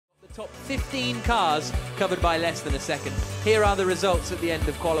Top 15 cars covered by less than a second. Here are the results at the end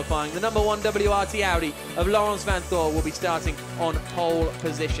of qualifying. The number 1 WRT Audi of Laurens Vanthoor will be starting on pole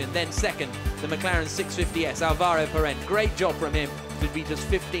position. Then second, the McLaren 650S, Alvaro Perrin. Great job from him to be just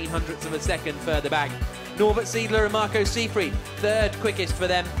 0.15 of a second further back. Norbert Siedler and Marco Seefried, third quickest for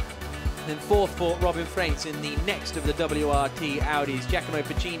them. Then fourth for Robin Freitz in the next of the WRT Audis. Giacomo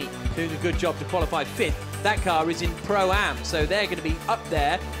Piccini doing a good job to qualify fifth. That car is in Pro-Am, so they're going to be up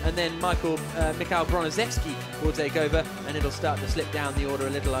there. And then Mikhail Broniszewski will take over, and it'll start to slip down the order a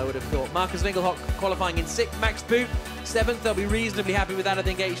little, I would have thought. Marcus Winkelhock qualifying in sixth. Max Poot, seventh. They'll be reasonably happy with that, I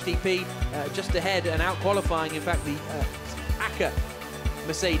think. HTP just ahead and out qualifying, in fact, the ACA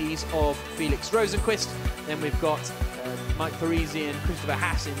Mercedes of Felix Rosenqvist. Then we've got Mike Parisi and Christopher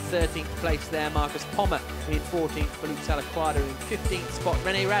Haas in 13th place there. Marcus Pommer in 14th. Philippe Salaquada in 15th spot.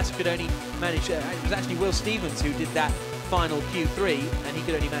 Rene Rast could only manage, it was actually Will Stevens who did that final Q3, and he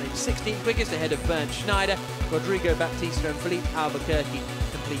could only manage 16th quickest ahead of Bernd Schneider. Rodrigo Baptista and Philippe Albuquerque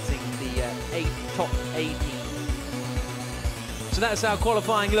completing the top 18. So that's how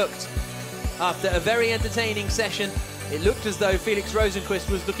qualifying looked. After a very entertaining session, it looked as though Felix Rosenqvist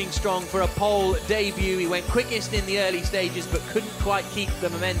was looking strong for a pole debut. He went quickest in the early stages, but couldn't quite keep the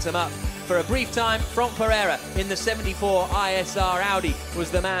momentum up. For a brief time, Franck Pereira in the 74 ISR Audi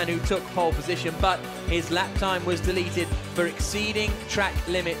was the man who took pole position, but his lap time was deleted for exceeding track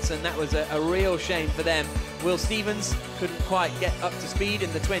limits, and that was a real shame for them. Will Stevens couldn't quite get up to speed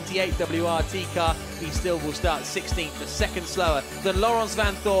in the 28 WRT car. He still will start 16th, a second slower than Laurens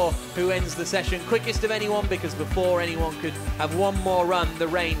Vanthoor, who ends the session quickest of anyone, because before anyone could have one more run, the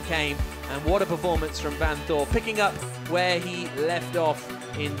rain came. And what a performance from Vanthoor, picking up where he left off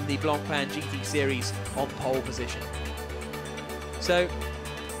in the Blancpain GT Series on pole position. So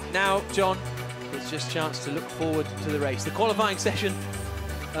now, John, it's just a chance to look forward to the race. The qualifying session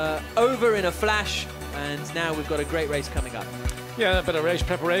over in a flash, and now we've got a great race coming up. Yeah, a bit of race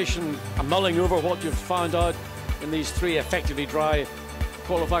preparation. I'm mulling over what you've found out in these three effectively dry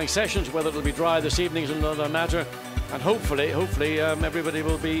qualifying sessions. Whether it'll be dry this evening is another matter, and hopefully everybody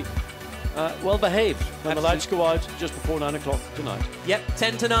will be well behaved when the lights go out just before 9 o'clock tonight. Yep,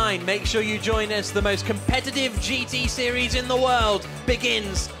 10 to 9. Make sure you join us. The most competitive GT series in the world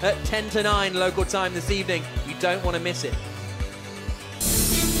begins at 10 to 9 local time this evening. You don't want to miss it.